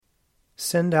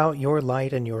Send out your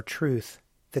light and your truth,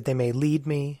 that they may lead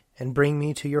me and bring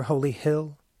me to your holy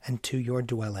hill and to your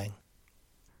dwelling.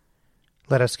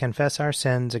 Let us confess our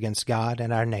sins against God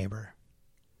and our neighbor.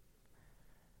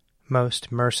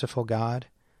 Most merciful God,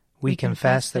 we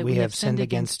confess that we have sinned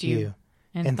against you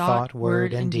in thought,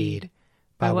 word, and deed,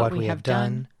 by what we have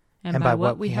done and by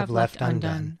what we have left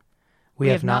undone. We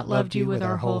have not loved you with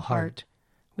our whole heart.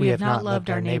 We have not loved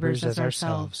our neighbors as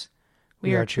ourselves.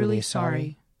 We are truly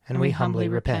sorry, and we humbly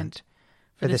repent.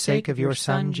 For the sake of your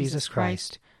Son, Jesus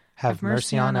Christ, have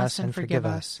mercy on us and forgive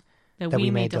us, that we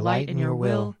may delight in your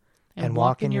will and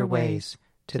walk in your ways,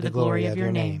 to the glory of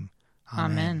your name.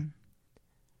 Amen.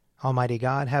 Almighty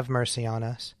God, have mercy on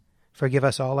us. Forgive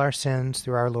us all our sins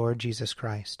through our Lord Jesus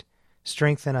Christ.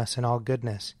 Strengthen us in all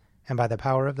goodness, and by the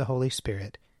power of the Holy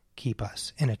Spirit, keep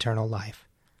us in eternal life.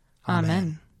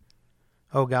 Amen.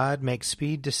 O God, make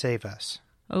speed to save us.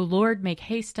 O Lord, make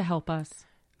haste to help us.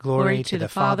 Glory to the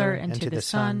Father, and to the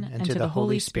Son, and to the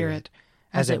Holy Spirit,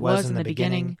 as it was in the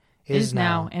beginning, is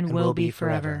now, and will be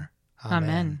forever.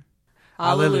 Amen.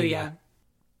 Alleluia.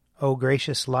 O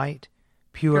gracious light,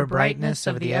 pure brightness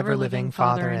of the ever-living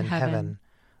Father in heaven,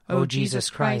 O Jesus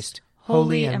Christ,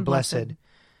 holy and blessed,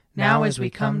 now as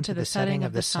we come to the setting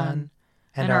of the sun,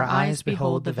 and our eyes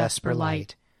behold the vesper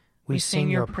light, we sing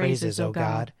your praises, O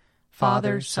God,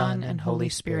 Father, Son, and Holy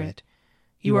Spirit.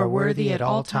 You are worthy at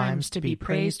all times to be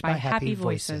praised by happy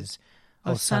voices,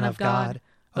 O Son of God,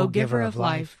 O Giver of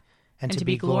life, and to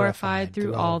be glorified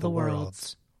through all the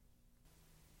worlds.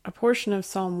 A portion of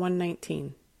Psalm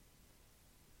 119.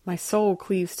 My soul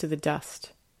cleaves to the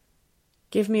dust.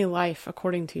 Give me life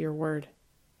according to your word.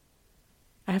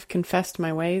 I have confessed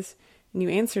my ways, and you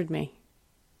answered me.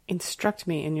 Instruct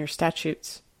me in your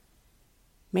statutes.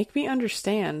 Make me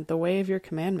understand the way of your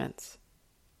commandments,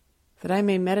 that I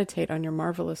may meditate on your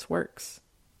marvelous works.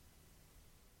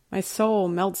 My soul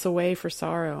melts away for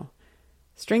sorrow.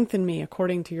 Strengthen me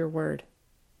according to your word.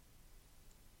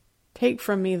 Take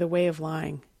from me the way of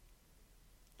lying.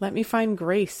 Let me find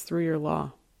grace through your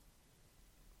law.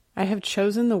 I have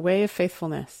chosen the way of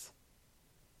faithfulness.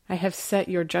 I have set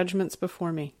your judgments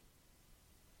before me.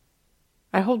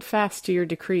 I hold fast to your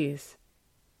decrees.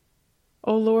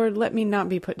 O Lord, let me not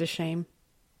be put to shame.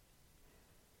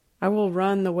 I will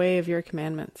run the way of your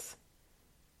commandments,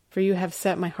 for you have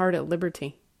set my heart at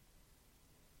liberty.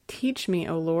 Teach me,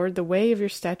 O Lord, the way of your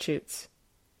statutes,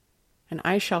 and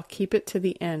I shall keep it to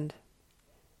the end.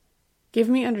 Give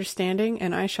me understanding,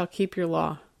 and I shall keep your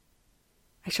law.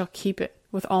 I shall keep it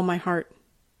with all my heart.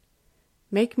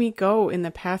 Make me go in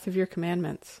the path of your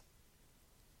commandments,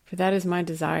 for that is my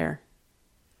desire.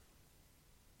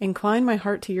 Incline my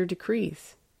heart to your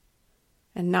decrees,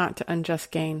 and not to unjust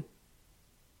gain.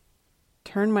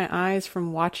 Turn my eyes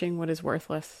from watching what is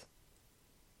worthless.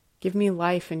 Give me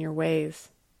life in your ways.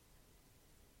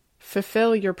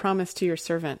 Fulfill your promise to your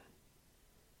servant,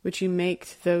 which you make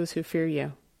to those who fear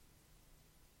you.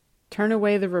 Turn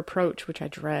away the reproach which I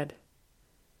dread,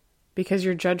 because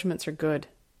your judgments are good.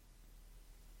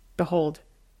 Behold,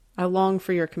 I long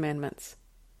for your commandments.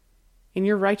 In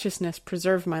your righteousness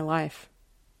preserve my life.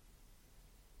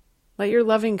 Let your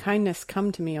loving kindness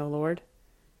come to me, O Lord,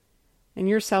 and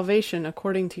your salvation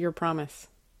according to your promise.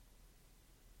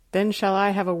 Then shall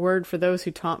I have a word for those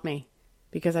who taunt me,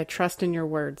 because I trust in your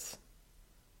words.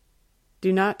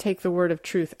 Do not take the word of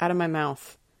truth out of my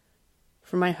mouth,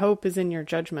 for my hope is in your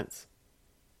judgments.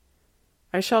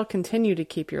 I shall continue to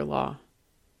keep your law.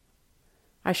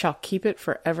 I shall keep it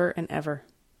forever and ever.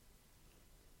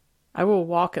 I will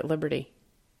walk at liberty,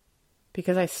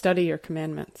 because I study your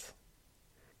commandments.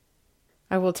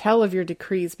 I will tell of your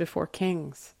decrees before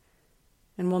kings,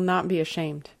 and will not be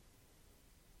ashamed.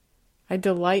 I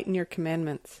delight in your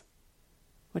commandments,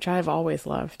 which I have always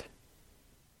loved.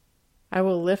 I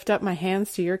will lift up my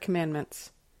hands to your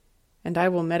commandments, and I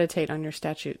will meditate on your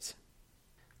statutes.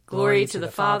 Glory to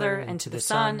the Father, and to the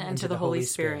Son, and to the Holy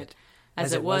Spirit,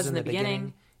 as it was in the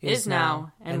beginning, is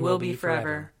now, and will be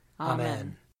forever.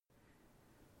 Amen.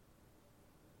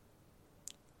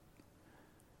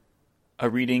 A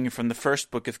reading from the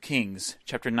first book of Kings,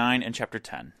 chapter 9 and chapter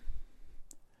 10.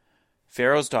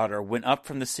 Pharaoh's daughter went up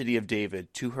from the city of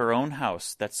David to her own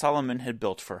house that Solomon had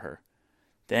built for her.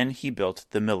 Then he built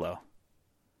the Meirow.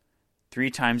 3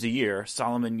 times a year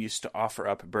Solomon used to offer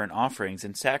up burnt offerings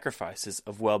and sacrifices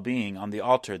of well-being on the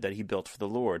altar that he built for the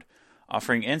Lord,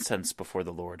 offering incense before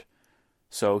the Lord.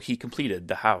 So he completed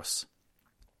the house.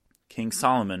 King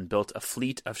Solomon built a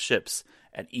fleet of ships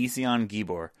at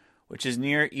Ezion-Geber, which is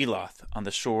near Eloth on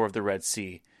the shore of the Red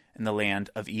Sea, in the land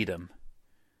of Edom.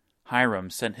 Hiram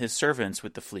sent his servants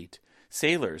with the fleet,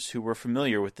 sailors who were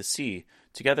familiar with the sea,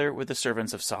 together with the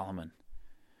servants of Solomon.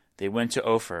 They went to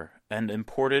Ophir, and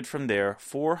imported from there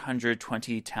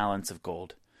 420 talents of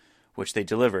gold, which they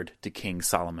delivered to King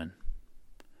Solomon.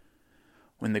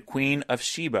 When the queen of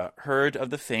Sheba heard of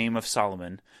the fame of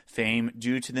Solomon, fame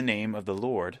due to the name of the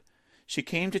Lord, she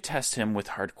came to test him with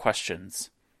hard questions.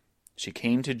 She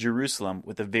came to Jerusalem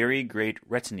with a very great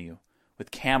retinue, with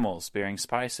camels bearing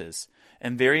spices,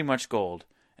 and very much gold,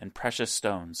 and precious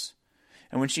stones.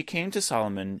 And when she came to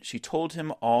Solomon, she told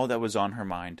him all that was on her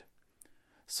mind.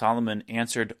 Solomon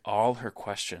answered all her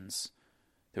questions.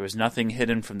 There was nothing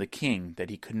hidden from the king that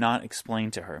he could not explain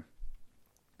to her.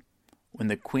 When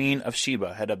the queen of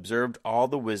Sheba had observed all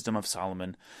the wisdom of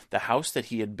Solomon, the house that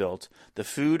he had built, the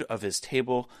food of his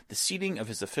table, the seating of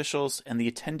his officials, and the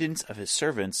attendance of his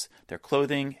servants, their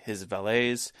clothing, his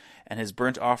valets, and his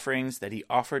burnt offerings that he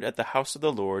offered at the house of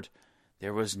the Lord,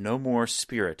 there was no more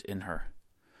spirit in her.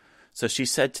 So she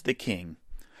said to the king,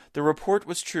 "The report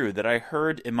was true that I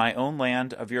heard in my own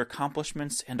land of your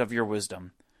accomplishments and of your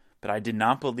wisdom, but I did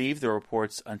not believe the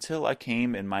reports until I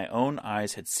came and my own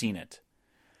eyes had seen it.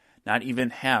 Not even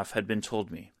half had been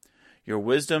told me. Your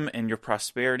wisdom and your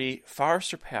prosperity far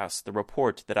surpass the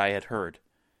report that I had heard.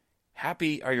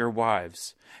 Happy are your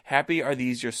wives, happy are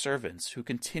these your servants, who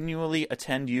continually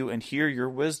attend you and hear your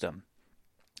wisdom.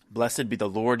 Blessed be the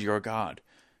Lord your God,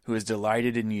 who has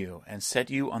delighted in you and set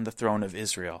you on the throne of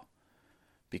Israel.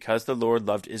 Because the Lord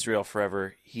loved Israel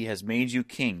forever, he has made you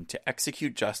king to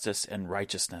execute justice and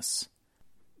righteousness."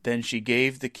 Then she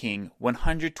gave the king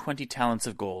 120 talents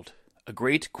of gold, a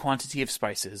great quantity of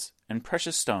spices, and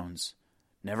precious stones.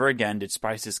 Never again did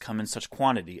spices come in such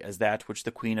quantity as that which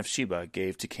the queen of Sheba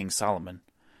gave to King Solomon.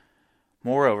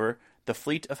 Moreover, the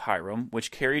fleet of Hiram,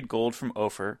 which carried gold from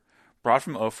Ophir, brought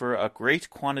from Ophir a great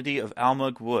quantity of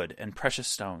almug wood and precious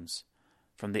stones.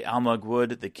 From the almug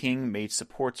wood the king made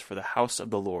supports for the house of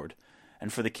the Lord,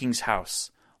 and for the king's house,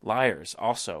 lyres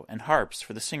also, and harps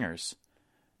for the singers.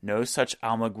 No such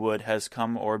almug wood has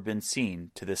come or been seen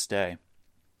to this day.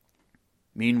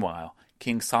 Meanwhile,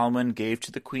 King Solomon gave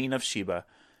to the queen of Sheba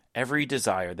every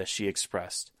desire that she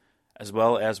expressed, as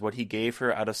well as what he gave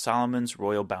her out of Solomon's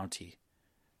royal bounty.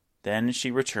 Then she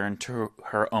returned to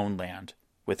her own land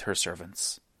with her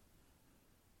servants.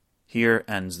 Here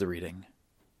ends the reading.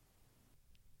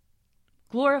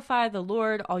 Glorify the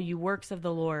Lord, all you works of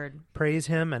the Lord. Praise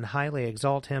him and highly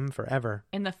exalt him forever.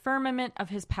 In the firmament of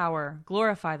his power,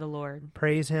 glorify the Lord.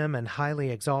 Praise him and highly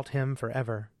exalt him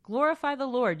forever. Glorify the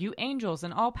Lord, you angels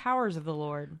and all powers of the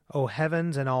Lord. O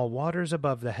heavens and all waters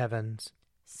above the heavens.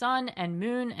 Sun and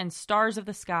moon and stars of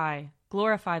the sky,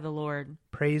 glorify the Lord.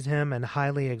 Praise him and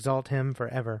highly exalt him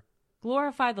forever.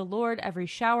 Glorify the Lord, every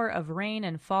shower of rain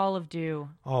and fall of dew.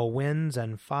 All winds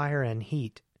and fire and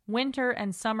heat. Winter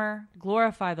and summer,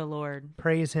 glorify the Lord.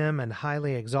 Praise him and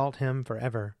highly exalt him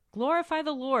forever. Glorify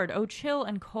the Lord, O chill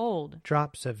and cold.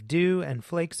 Drops of dew and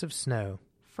flakes of snow.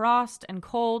 Frost and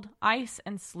cold, ice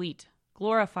and sleet,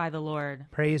 glorify the Lord.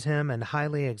 Praise him and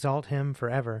highly exalt him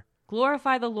forever.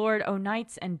 Glorify the Lord, O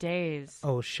nights and days.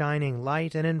 O shining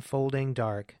light and enfolding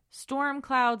dark. Storm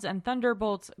clouds and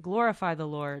thunderbolts, glorify the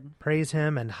Lord. Praise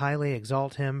him and highly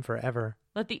exalt him forever.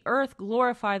 Let the earth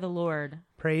glorify the Lord.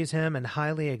 Praise him and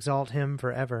highly exalt him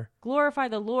forever. Glorify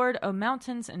the Lord, O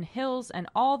mountains and hills, and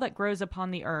all that grows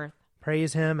upon the earth.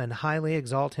 Praise him and highly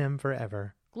exalt him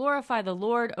forever. Glorify the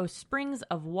Lord, O springs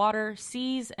of water,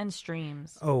 seas and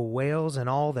streams. O whales and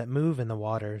all that move in the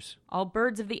waters. All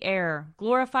birds of the air,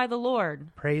 glorify the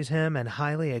Lord. Praise him and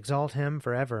highly exalt him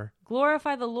forever.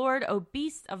 Glorify the Lord, O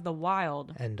beasts of the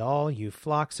wild. And all you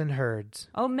flocks and herds.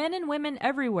 O men and women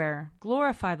everywhere,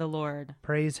 glorify the Lord.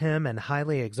 Praise him and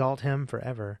highly exalt him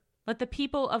forever. Let the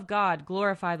people of God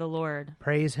glorify the Lord.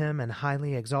 Praise him and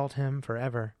highly exalt him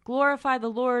forever. Glorify the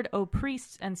Lord, O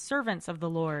priests and servants of the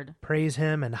Lord. Praise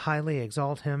him and highly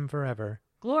exalt him forever.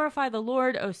 Glorify the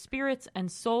Lord, O spirits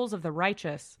and souls of the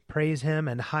righteous. Praise him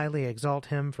and highly exalt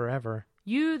him forever.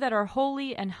 You that are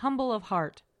holy and humble of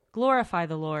heart, glorify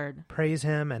the Lord. Praise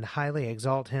him and highly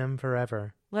exalt him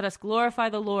forever. Let us glorify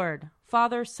the Lord,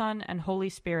 Father, Son, and Holy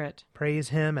Spirit. Praise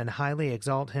him and highly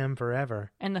exalt him forever.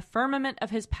 In the firmament of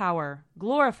his power,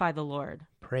 glorify the Lord.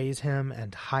 Praise him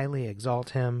and highly exalt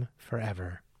him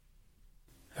forever.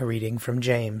 A reading from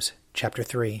James, chapter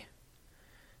 3.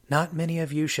 Not many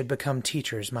of you should become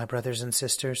teachers, my brothers and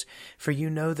sisters, for you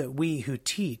know that we who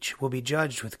teach will be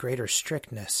judged with greater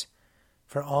strictness.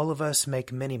 For all of us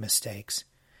make many mistakes,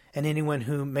 and anyone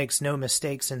who makes no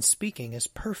mistakes in speaking is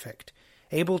perfect,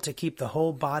 able to keep the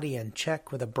whole body in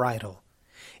check with a bridle.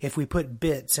 If we put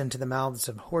bits into the mouths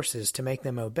of horses to make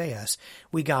them obey us,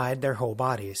 we guide their whole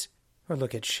bodies. Or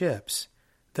look at ships.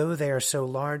 Though they are so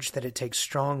large that it takes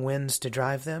strong winds to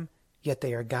drive them, yet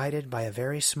they are guided by a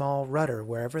very small rudder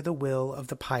wherever the will of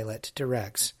the pilot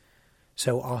directs.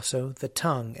 So also the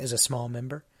tongue is a small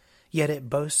member, yet it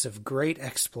boasts of great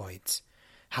exploits.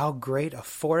 How great a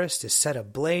forest is set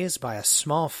ablaze by a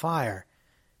small fire,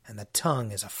 and the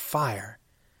tongue is a fire.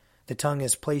 The tongue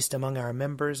is placed among our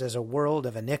members as a world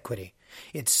of iniquity.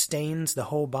 It stains the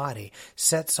whole body,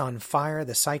 sets on fire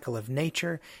the cycle of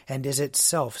nature, and is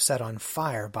itself set on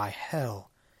fire by hell.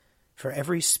 For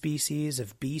every species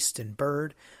of beast and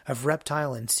bird, of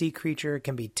reptile and sea creature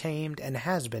can be tamed and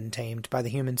has been tamed by the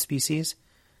human species.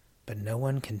 But no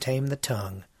one can tame the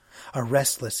tongue, a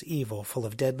restless evil full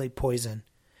of deadly poison.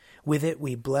 With it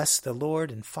we bless the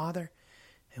Lord and Father,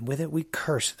 and with it we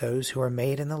curse those who are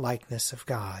made in the likeness of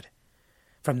God.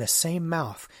 From the same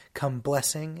mouth come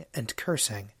blessing and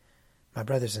cursing. My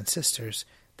brothers and sisters,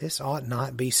 this ought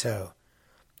not be so.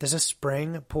 Does a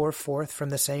spring pour forth from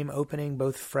the same opening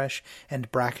both fresh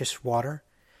and brackish water?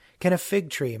 Can a fig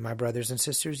tree, my brothers and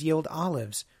sisters, yield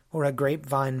olives, or a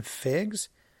grapevine figs?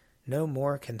 No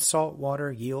more can salt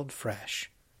water yield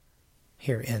fresh.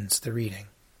 Here ends the reading.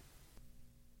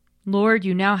 Lord,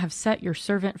 you now have set your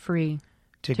servant free,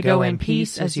 to go in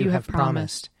peace as you have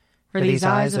promised. For these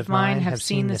eyes of mine have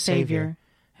seen the Savior,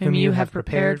 whom you have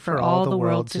prepared for all the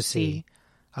world to see,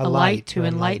 a light to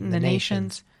enlighten the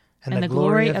nations, and the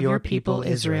glory of your people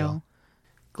Israel.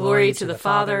 Glory to the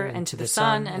Father, and to the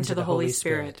Son, and to the Holy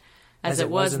Spirit, as it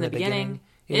was in the beginning,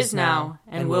 is now,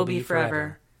 and will be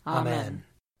forever. Amen.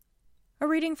 A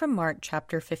reading from Mark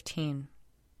chapter 15.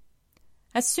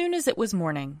 As soon as it was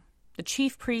morning, the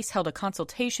chief priests held a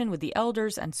consultation with the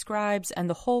elders and scribes and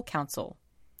the whole council.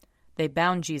 They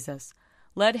bound Jesus,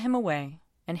 led him away,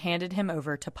 and handed him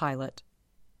over to Pilate.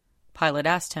 Pilate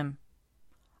asked him,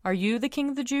 "Are you the king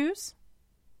of the Jews?"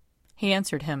 He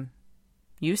answered him,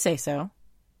 "You say so."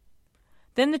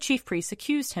 Then the chief priests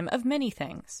accused him of many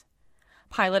things.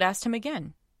 Pilate asked him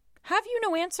again, "Have you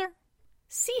no answer?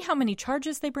 See how many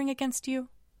charges they bring against you."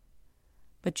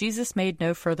 But Jesus made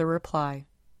no further reply,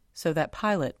 so that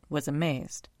Pilate was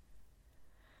amazed.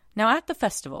 Now at the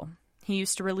festival, he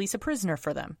used to release a prisoner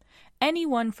for them,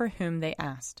 anyone for whom they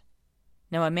asked.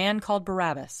 Now a man called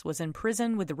Barabbas was in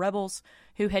prison with the rebels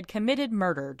who had committed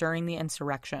murder during the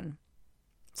insurrection.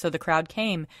 So the crowd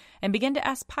came and began to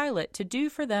ask Pilate to do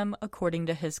for them according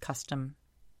to his custom.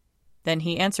 Then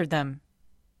he answered them,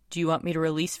 "Do you want me to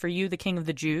release for you the king of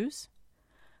the Jews?"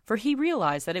 For he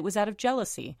realized that it was out of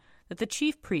jealousy that the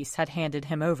chief priests had handed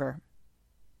him over.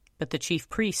 But the chief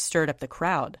priests stirred up the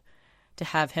crowd to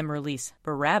have him release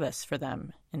Barabbas for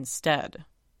them instead.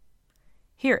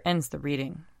 Here ends the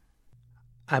reading.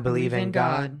 I believe in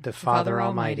God, the Father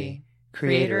Almighty,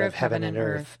 creator of heaven and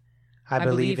earth. I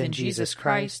believe in Jesus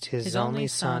Christ, his only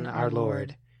Son, our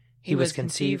Lord. He was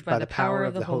conceived by the power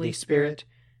of the Holy Spirit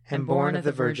and born of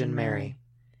the Virgin Mary.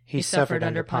 He suffered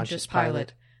under Pontius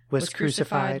Pilate, was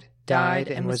crucified, died,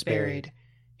 and was buried.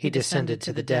 He descended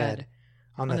to the dead.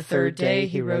 On the third day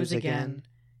he rose again.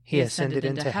 He ascended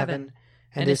into heaven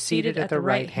and is seated at the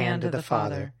right hand of the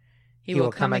Father. He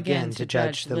will come again to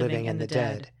judge the living and the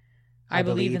dead. I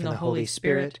believe in the Holy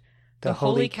Spirit, the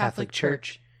Holy Catholic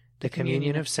Church, the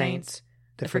communion of saints,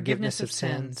 the forgiveness of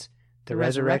sins, the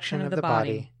resurrection of the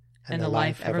body, and the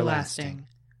life everlasting.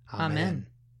 Amen.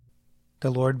 The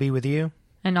Lord be with you.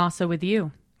 And also with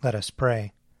you. Let us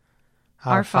pray.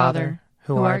 Our Father,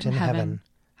 who art in heaven,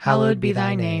 hallowed be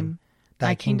thy name.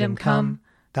 Thy kingdom come,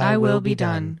 thy will be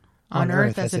done, on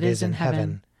earth as it is in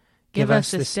heaven. Give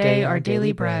us this day our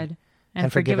daily bread,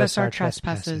 and forgive us our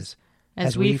trespasses,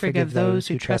 as we forgive those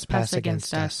who trespass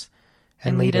against us.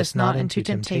 And lead us not into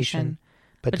temptation,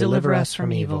 but deliver us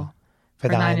from evil. For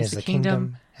thine is the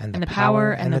kingdom, and the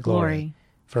power, and the glory,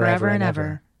 forever and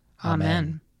ever.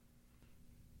 Amen.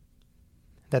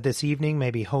 That this evening may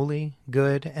be holy,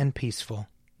 good, and peaceful.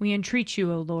 We entreat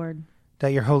you, O Lord.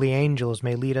 That your holy angels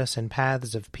may lead us in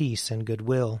paths of peace and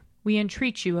goodwill. We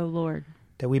entreat you, O Lord.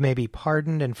 That we may be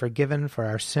pardoned and forgiven for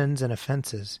our sins and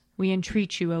offenses. We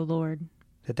entreat you, O Lord.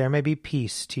 That there may be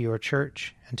peace to your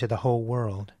church and to the whole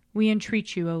world. We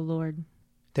entreat you, O Lord.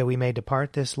 That we may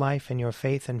depart this life in your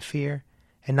faith and fear,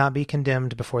 and not be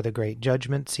condemned before the great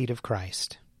judgment seat of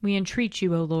Christ. We entreat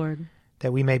you, O Lord.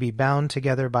 That we may be bound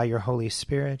together by your Holy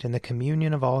Spirit in the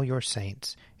communion of all your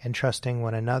saints, entrusting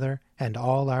one another and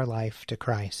all our life to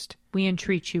Christ. We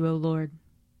entreat you, O Lord.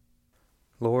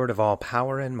 Lord of all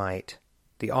power and might,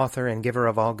 the author and giver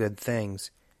of all good things,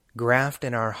 graft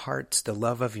in our hearts the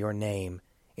love of your name,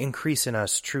 increase in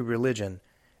us true religion,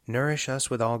 nourish us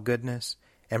with all goodness,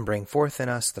 and bring forth in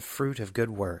us the fruit of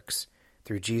good works,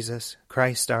 through Jesus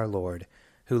Christ our Lord,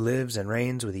 who lives and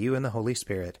reigns with you in the Holy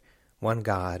Spirit, one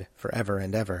God, forever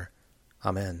and ever.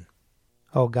 Amen.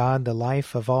 O God, the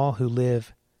life of all who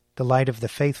live, the light of the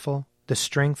faithful, the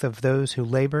strength of those who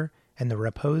labor, and the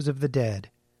repose of the dead,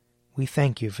 we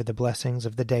thank you for the blessings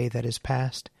of the day that is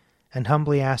past, and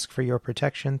humbly ask for your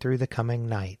protection through the coming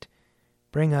night.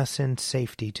 Bring us in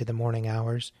safety to the morning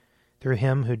hours, through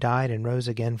him who died and rose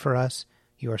again for us,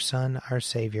 your Son, our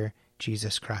Savior,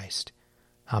 Jesus Christ.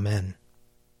 Amen.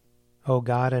 O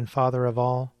God and Father of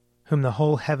all, whom the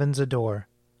whole heavens adore,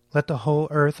 let the whole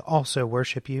earth also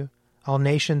worship you, all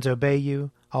nations obey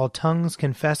you, all tongues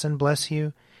confess and bless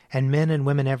you, and men and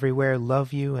women everywhere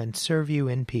love you and serve you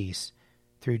in peace.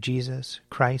 Through Jesus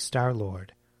Christ our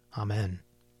Lord. Amen.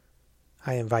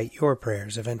 I invite your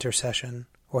prayers of intercession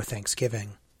or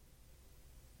thanksgiving.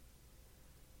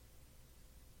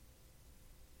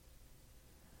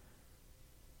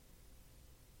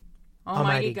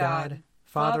 Almighty God,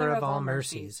 Father of all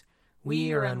mercies, we,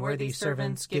 your unworthy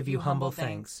servants, give you humble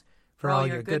thanks for all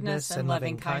your goodness and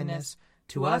loving kindness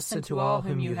to us and to all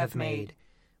whom you have made.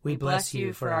 We bless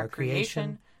you for our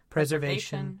creation,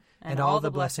 preservation, and all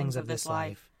the blessings of this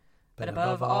life, but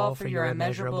above all for your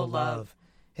immeasurable love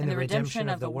in the redemption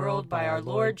of the world by our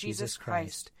Lord Jesus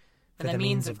Christ, for the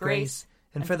means of grace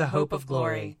and for the hope of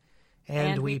glory.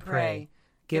 And we pray,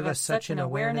 give us such an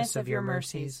awareness of your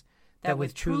mercies that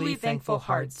with truly thankful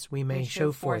hearts we may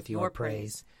show forth your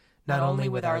praise, not only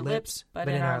with our lips but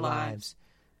in our lives,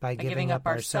 by giving up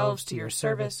ourselves to your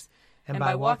service, and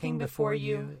by walking before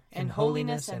you in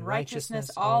holiness and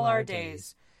righteousness all our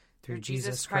days, through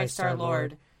Jesus Christ our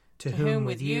Lord, to whom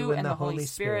with you and the Holy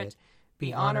Spirit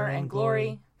be honor and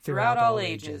glory throughout all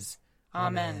ages.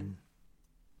 Amen.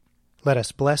 Let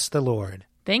us bless the Lord.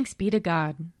 Thanks be to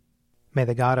God. May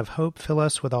the God of hope fill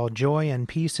us with all joy and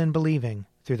peace in believing,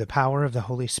 through the power of the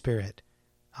Holy Spirit.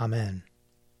 Amen.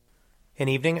 An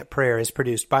Evening at Prayer is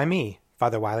produced by me,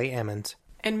 Father Wiley Ammons.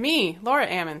 And me, Laura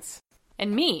Ammons.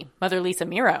 And me, Mother Lisa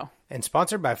Meirow. And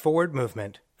sponsored by Forward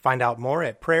Movement. Find out more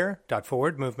at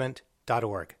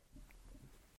prayer.forwardmovement.org.